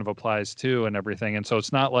this kind of applies to and everything. And so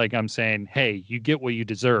it's not like I'm saying, hey, you get what you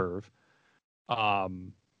deserve. I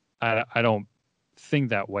don't think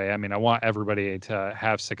that way. I mean, I want everybody to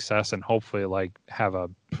have success and hopefully like have a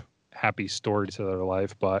happy story to their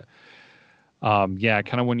life. But yeah,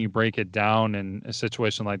 kind of when you break it down in a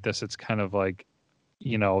situation like this, it's kind of like,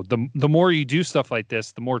 you know, the more you do stuff like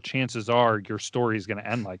this, the more chances are your story is going to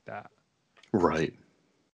end like that. Right.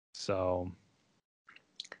 So.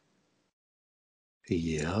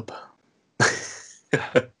 Yep.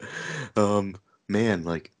 Man,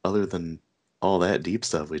 like other than all that deep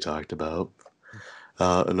stuff we talked about,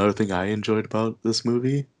 another thing I enjoyed about this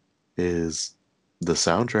movie is the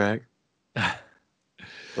soundtrack.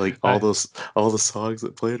 Like all the songs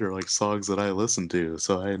that played are like songs that I listened to,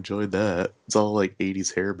 so I enjoyed that. It's all like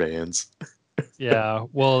 80s hair bands. Yeah,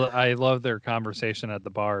 well, I love their conversation at the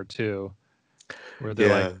bar too, where they're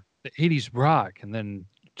like, Yeah. the 80s rock, and then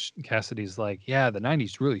Cassidy's like, yeah, the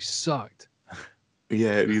 90s really sucked.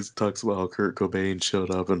 Yeah, and he talks about how Kurt Cobain showed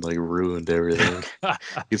up and like ruined everything.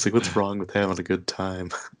 He's like, "What's wrong with having a good time?"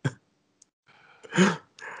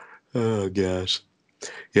 Oh gosh,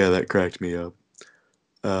 yeah, that cracked me up.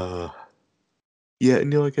 Uh, yeah,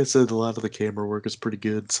 and like I said, a lot of the camera work is pretty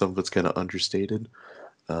good. Some of it's kind of understated.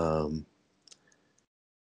 Um,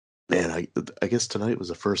 Man, I guess tonight was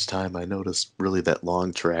the first time I noticed really that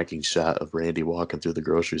long tracking shot of Randy walking through the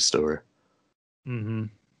grocery store. Mm-hmm.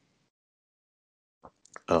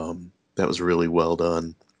 That was really well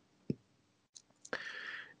done.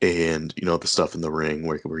 And the stuff in the ring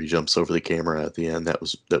where he jumps over the camera at the end, that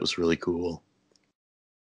was really cool.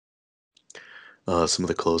 Some of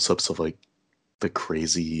the close-ups of like the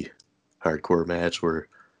crazy hardcore match were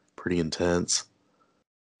pretty intense.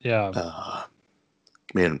 Yeah.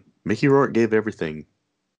 Man, Mickey Rourke gave everything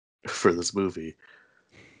for this movie.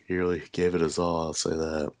 He really gave it his all, I'll say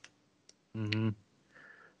that.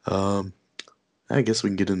 Mm-hmm. Um, I guess we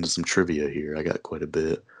can get into some trivia here. I got quite a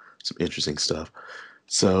bit, some interesting stuff.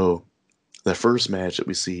 So, the first match that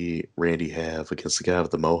we see Randy have against the guy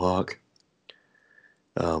with the mohawk,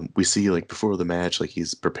 we see like before the match, like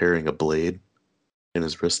he's preparing a blade in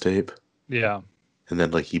his wrist tape, Yeah. and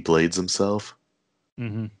then like he blades himself.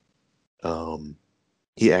 Mm-hmm.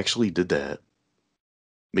 He actually did that.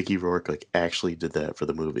 Mickey Rourke like actually did that for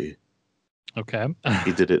the movie. Okay.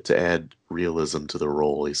 He did it to add realism to the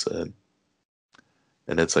role, he said.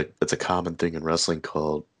 And it's a common thing in wrestling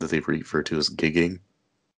called that they refer to as gigging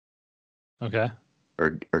Okay.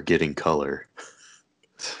 or getting color.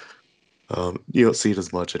 You don't see it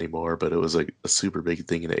as much anymore, but it was like a super big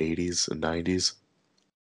thing in the 80s and 90s.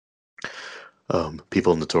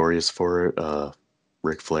 People notorious for it,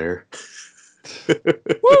 Ric Flair.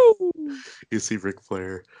 Woo! You see Ric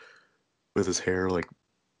Flair with his hair like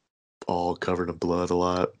all covered in blood a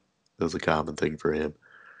lot. It was a common thing for him.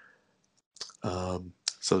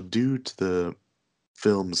 So due to the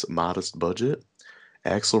film's modest budget,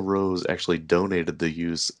 Axl Rose actually donated the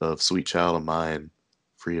use of Sweet Child of Mine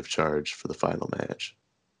free of charge for the final match.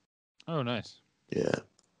 Oh, nice. Yeah.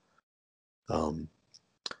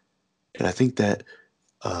 And I think that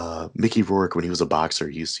Mickey Rourke, when he was a boxer,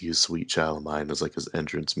 he used to use Sweet Child of Mine as like his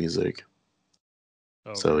entrance music.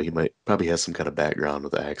 Oh, So very he cool. might probably has some kind of background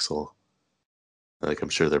with Axl. Like I'm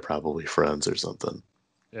sure they're probably friends or something.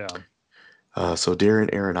 Yeah. So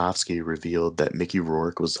Darren Aronofsky revealed that Mickey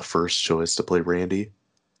Rourke was the first choice to play Randy,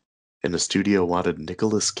 and the studio wanted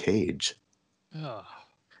Nicolas Cage. Oh,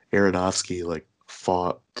 Aronofsky like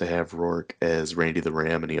fought to have Rourke as Randy the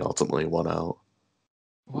Ram, and he ultimately won out.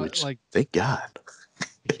 what? Which, Like, thank God.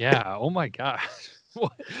 yeah. Oh my gosh.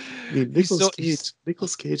 What? I mean, He's Nicolas so Cage,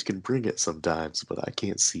 Nicolas Cage can bring it sometimes, but I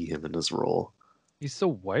can't see him in this role. he's so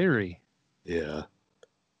wiry. Yeah,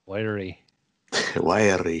 Wiry.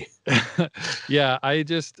 wiry. Yeah.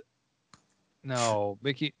 No.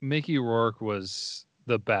 Mickey Rourke was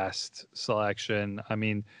the best selection. I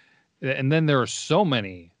mean, and then there are so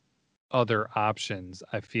many other options.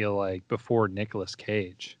 I feel like before Nicolas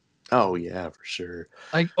Cage. Oh yeah, for sure.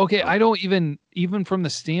 Like, okay, I don't even from the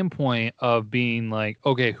standpoint of being like,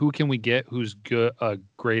 okay, who can we get who's good, a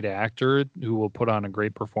great actor who will put on a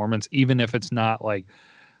great performance, even if it's not like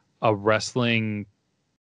a wrestling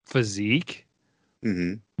physique.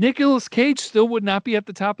 Hmm. Nicolas Cage still would not be at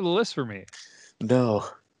the top of the list for me. No,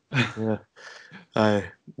 yeah, I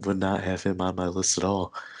would not have him on my list at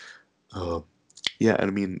all. Uh, yeah, and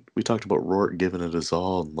I mean, we talked about Rourke giving it his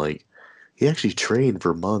all, and like, he actually trained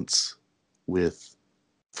for months with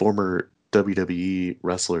former WWE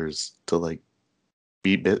wrestlers to like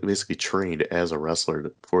be basically trained as a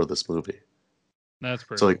wrestler for this movie. That's So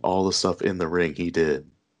pretty like cool. all the stuff in the ring he did.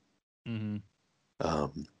 Mm-hmm.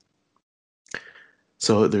 Um,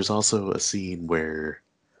 so there's also a scene where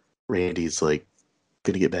Randy's like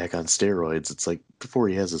gonna get back on steroids. It's like before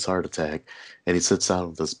he has his heart attack, and he sits down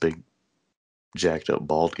with this big jacked up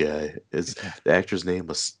bald guy. Is Yeah. the actor's name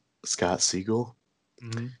was Scott Siegel?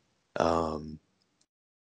 Mm-hmm. Um,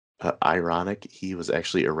 Ironic, he was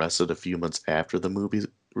actually arrested a few months after the movie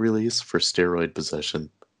release for steroid possession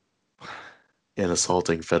and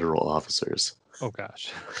assaulting federal officers. Oh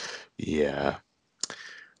gosh. Yeah.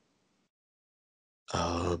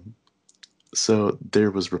 Um, so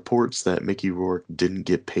there was reports that Mickey Rourke didn't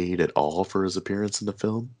get paid at all for his appearance in the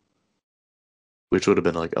film, which would have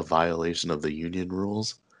been like a violation of the union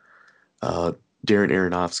rules. Uh, Darren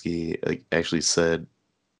Aronofsky actually said,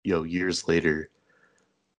 years later,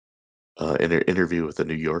 in an interview with the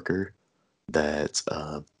New Yorker, that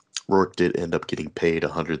Rourke did end up getting paid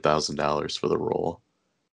 $100,000 for the role.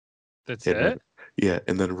 That's And then, it? yeah,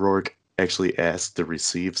 and then Rourke actually asked to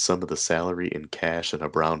receive some of the salary in cash in a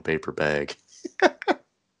brown paper bag.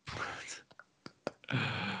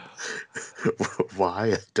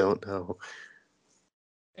 Why? I don't know.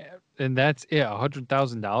 And that's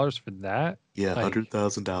 $100,000 for that. Yeah, Like,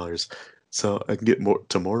 $100,000. So I can get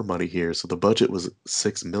more money here. So the budget was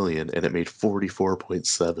 6 million and it made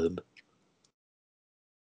 44.7.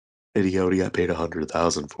 And he only got paid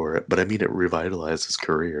 100,000 for it. But I mean, it revitalized his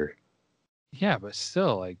career. yeah, but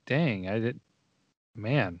still, like, dang,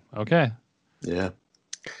 man, okay. Yeah.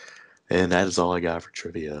 And that is all I got for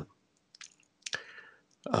trivia.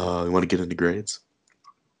 You want to get into grades?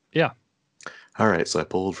 Yeah. All right, so I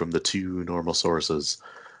pulled from the 2 normal sources.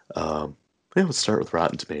 Let's start with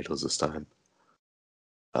Rotten Tomatoes this time.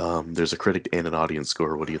 There's a critic and an audience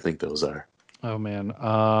score. What do you think those are? Oh man.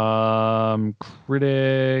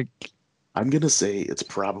 Critic. I'm gonna say it's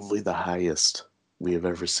probably the highest we have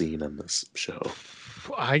ever seen on this show.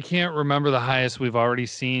 I can't remember the highest we've already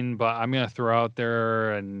seen, but I'm gonna throw out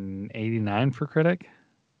there an 89 for critic.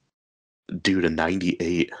 Dude, a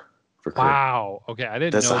 98 for critic. Wow. Okay, I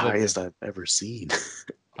didn't That's know the that. highest I've ever seen.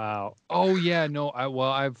 Wow. Oh yeah, no.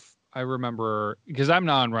 I remember because I'm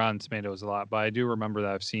not on Rotten Tomatoes a lot, but I do remember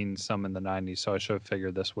that I've seen some in the 90s, so I should have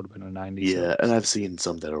figured this would have been a 90. Yeah, and I've seen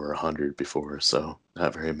some that were 100 before, so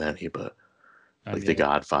not very many, but like The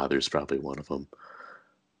Godfather's probably one of them.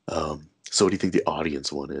 So what do you think the audience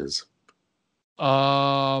one is?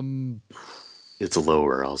 It's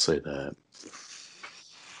lower, I'll say that.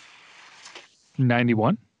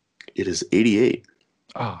 91? It is 88.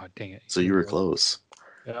 Oh, dang it. So you were close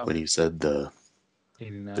when you said the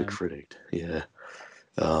 89. The critic. Yeah.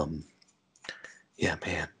 Yeah,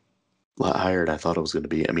 man. A lot higher than I thought it was going to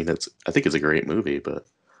be. I mean, I think it's a great movie, but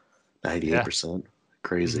 98%.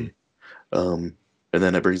 Crazy. Mm-hmm. And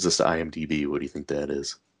then it brings us to IMDb. What do you think that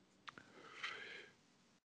is?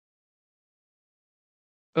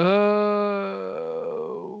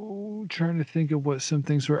 Trying to think of what some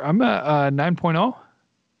things were. I'm at 9.0.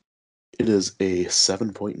 It is a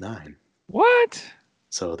 7.9. What?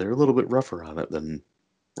 So they're a little bit rougher on it than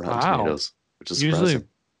Rotten Tomatoes, which is surprising.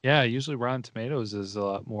 Usually Rotten Tomatoes is a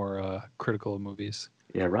lot more critical of movies.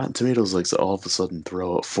 Yeah, Rotten Tomatoes likes to all of a sudden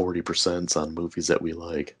throw out 40% on movies that we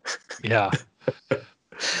like. Yeah.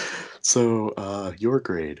 So, your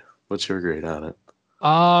grade. What's your grade on it?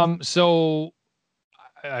 So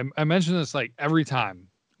I mention this like every time,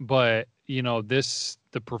 but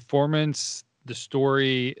the performance, the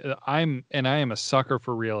story, I am a sucker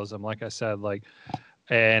for realism, like I said,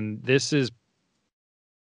 and this is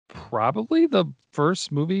probably the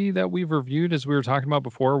first movie that we've reviewed, as we were talking about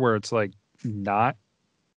before, where it's like not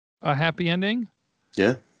a happy ending.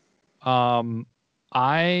 Yeah.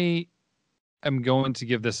 I am going to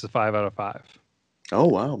give this a 5 out of 5. Oh,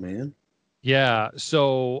 wow, man. Yeah.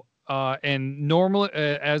 So, and normally,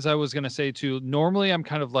 as I was going to say too, normally I'm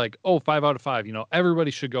kind of like, 5 out of 5,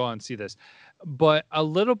 everybody should go out and see this. But a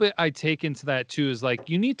little bit I take into that too is like,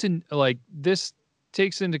 you need to this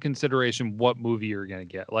takes into consideration what movie you're going to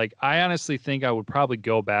get. Like, I honestly think I would probably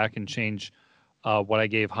go back and change what I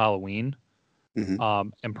gave Halloween.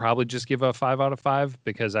 Mm-hmm. And probably just give a 5 out of 5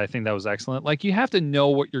 because I think that was excellent. Like, you have to know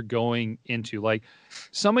what you're going into. Like,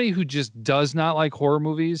 somebody who just does not like horror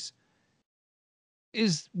movies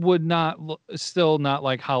would still not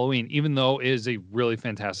like Halloween, even though it is a really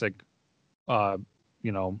fantastic,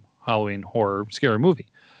 Halloween horror scary movie.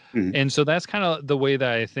 Mm-hmm. And so that's kind of the way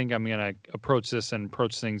that I think I'm going to approach this and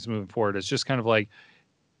approach things moving forward. It's just kind of like,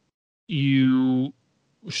 you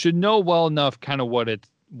should know well enough kind of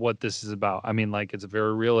what this is about. I mean, like, it's a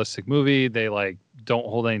very realistic movie. They don't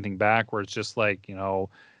hold anything back, where it's just like,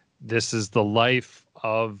 this is the life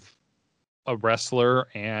of a wrestler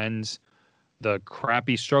and the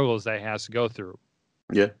crappy struggles that he has to go through.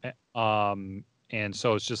 Yeah. And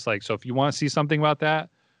so it's just like, so if you want to see something about that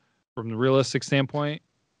from the realistic standpoint,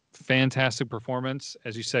 fantastic performance.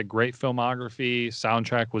 As you said, great filmography.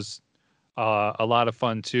 Soundtrack was a lot of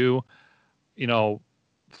fun too.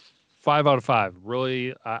 5 out of 5.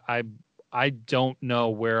 Really, I don't know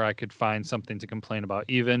where I could find something to complain about.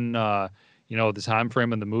 Even the time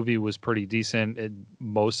frame of the movie was pretty decent.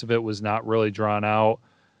 Most of it was not really drawn out.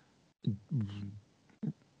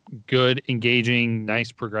 Good, engaging,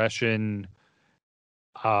 nice progression.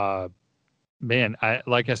 Man,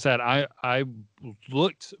 like I said, I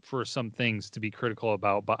looked for some things to be critical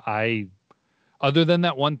about, but other than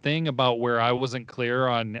that one thing about where I wasn't clear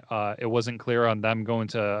on, it wasn't clear on them going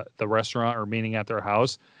to the restaurant or meeting at their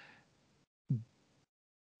house.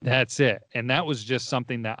 That's it. And that was just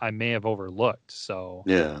something that I may have overlooked. So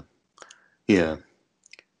yeah.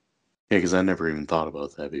 Because I never even thought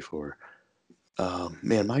about that before.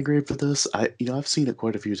 Man, my grade for this, I've seen it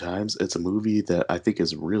quite a few times. It's a movie that I think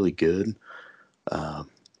is really good,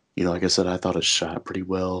 Like I said, I thought it shot pretty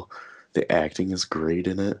well. The acting is great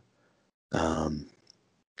in it. Um,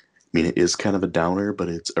 it is kind of a downer, but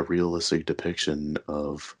it's a realistic depiction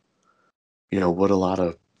of, what a lot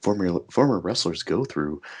of former wrestlers go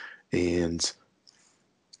through. And,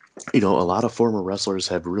 a lot of former wrestlers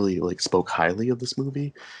have really like spoke highly of this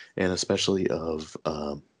movie, and especially of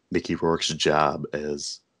Mickey Rourke's job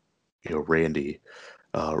as, Randy.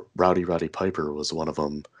 Roddy Piper was one of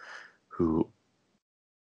them who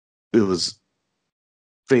it was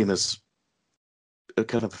famous, a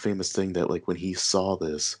kind of a famous thing that like when he saw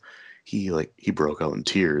this, he broke out in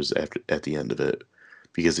tears at the end of it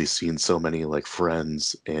because he's seen so many like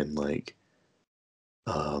friends and like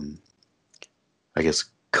um I guess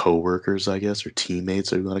coworkers, I guess, or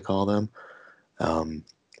teammates, or you want to call them, um,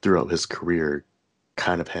 throughout his career,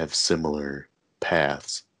 kind of have similar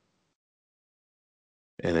paths,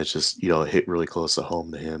 and it's just it hit really close to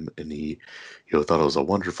home to him, and he thought it was a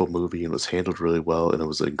wonderful movie and was handled really well, and it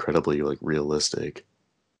was incredibly like realistic.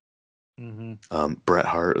 Mm-hmm. Bret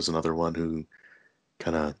Hart is another one who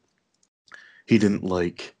kind of he didn't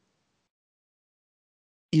like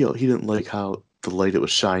he didn't like how the light it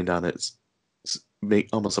was shined on it, make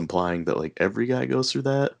almost implying that like every guy goes through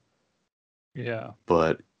that. Yeah.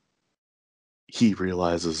 But he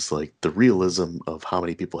realizes like the realism of how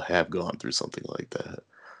many people have gone through something like that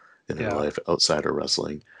in their life outside of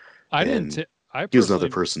wrestling. I and didn't. I he was another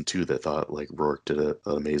personally, person too that thought like Rourke did an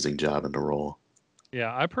amazing job in the role.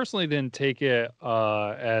 yeah, I personally didn't take it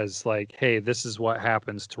as like, hey, this is what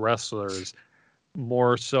happens to wrestlers.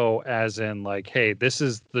 More so as in like, hey, this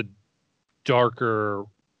is the darker,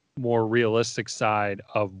 more realistic side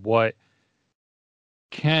of what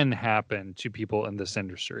can happen to people in this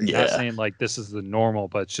industry. Not Yeah. saying like this is the normal,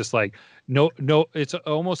 but it's just like no, it's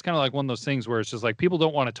almost kind of like one of those things where it's just like people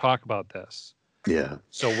don't want to talk about this. Yeah.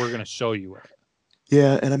 So we're gonna show you it.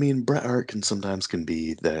 Yeah, and I mean Bret Hart can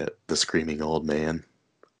be the screaming old man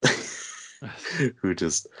who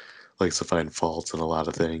just likes to find faults in a lot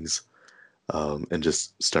of things, and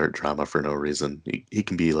just start drama for no reason. He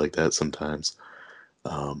can be like that sometimes.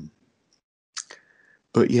 Um,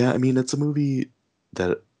 but yeah, I mean it's a movie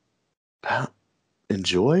that I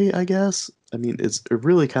enjoy, I guess. I mean, it's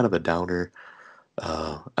really kind of a downer.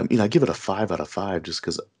 I mean, I give it a 5 out of 5 just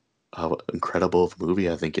because how incredible of a movie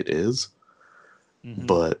I think it is,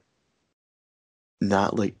 but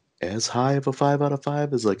not like as high of a 5 out of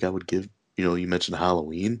 5 as like I would give. You mentioned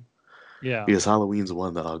Halloween, Yeah. because Halloween's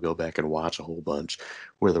one that I'll go back and watch a whole bunch.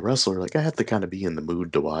 Where The Wrestler, like I have to kind of be in the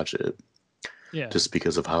mood to watch it, Yeah. just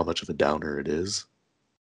because of how much of a downer it is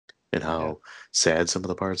and how sad some of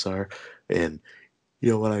the parts are. And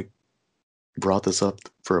when I brought this up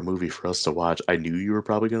for a movie for us to watch, I knew you were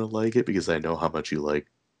probably going to like it because I know how much you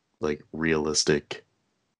like realistic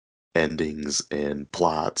endings and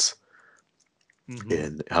plots,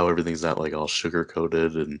 and how everything's not like all sugar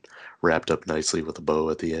coated and wrapped up nicely with a bow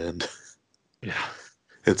at the end. Yeah.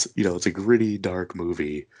 It's a gritty, dark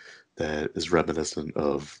movie that is reminiscent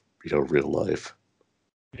of real life.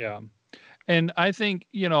 Yeah. And I think,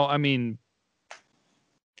 I mean,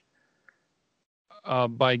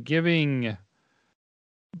 by giving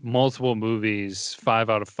multiple movies 5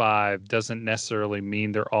 out of 5 doesn't necessarily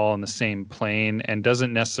mean they're all in the same plane, and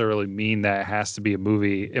doesn't necessarily mean that it has to be a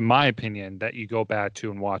movie, in my opinion, that you go back to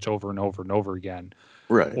and watch over and over and over again.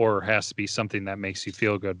 Right. Or has to be something that makes you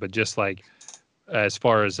feel good. But just like, as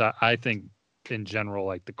far as I think in general,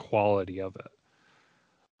 like the quality of it,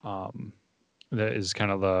 that is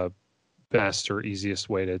kind of the best or easiest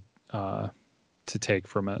way to take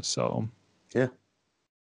from it. So yeah.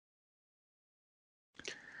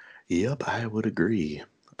 Yep, I would agree.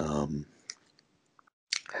 Man,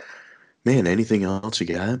 anything else you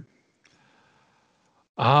got?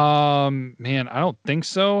 Man, I don't think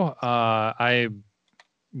so.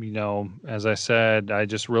 As I said, I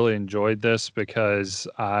just really enjoyed this because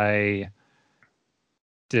I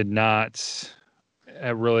did not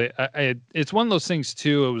it's one of those things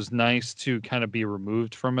too. It was nice to kind of be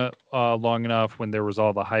removed from it long enough when there was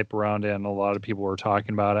all the hype around it and a lot of people were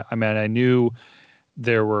talking about it. I mean, I knew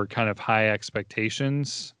there were kind of high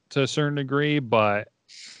expectations to a certain degree, but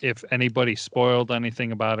if anybody spoiled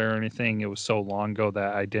anything about it or anything, it was so long ago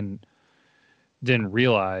that I didn't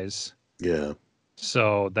realize. Yeah.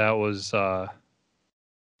 So that was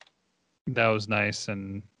nice,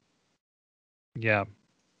 and yeah,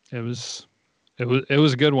 it was a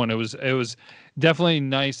good one. It was definitely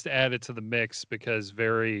nice to add it to the mix because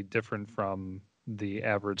very different from the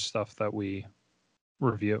average stuff that we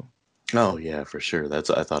review. Oh yeah, for sure. I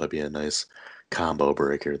thought it'd be a nice combo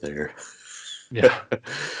breaker there. Yeah.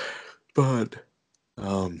 But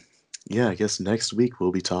yeah, I guess next week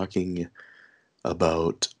we'll be talking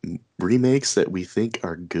about remakes that we think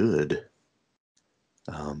are good.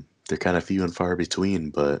 They're kind of few and far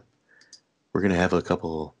between, but we're gonna have a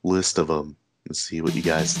couple list of them and see what you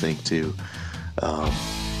guys think too.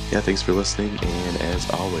 Yeah, thanks for listening, and as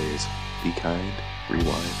always, be kind,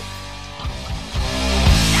 rewind.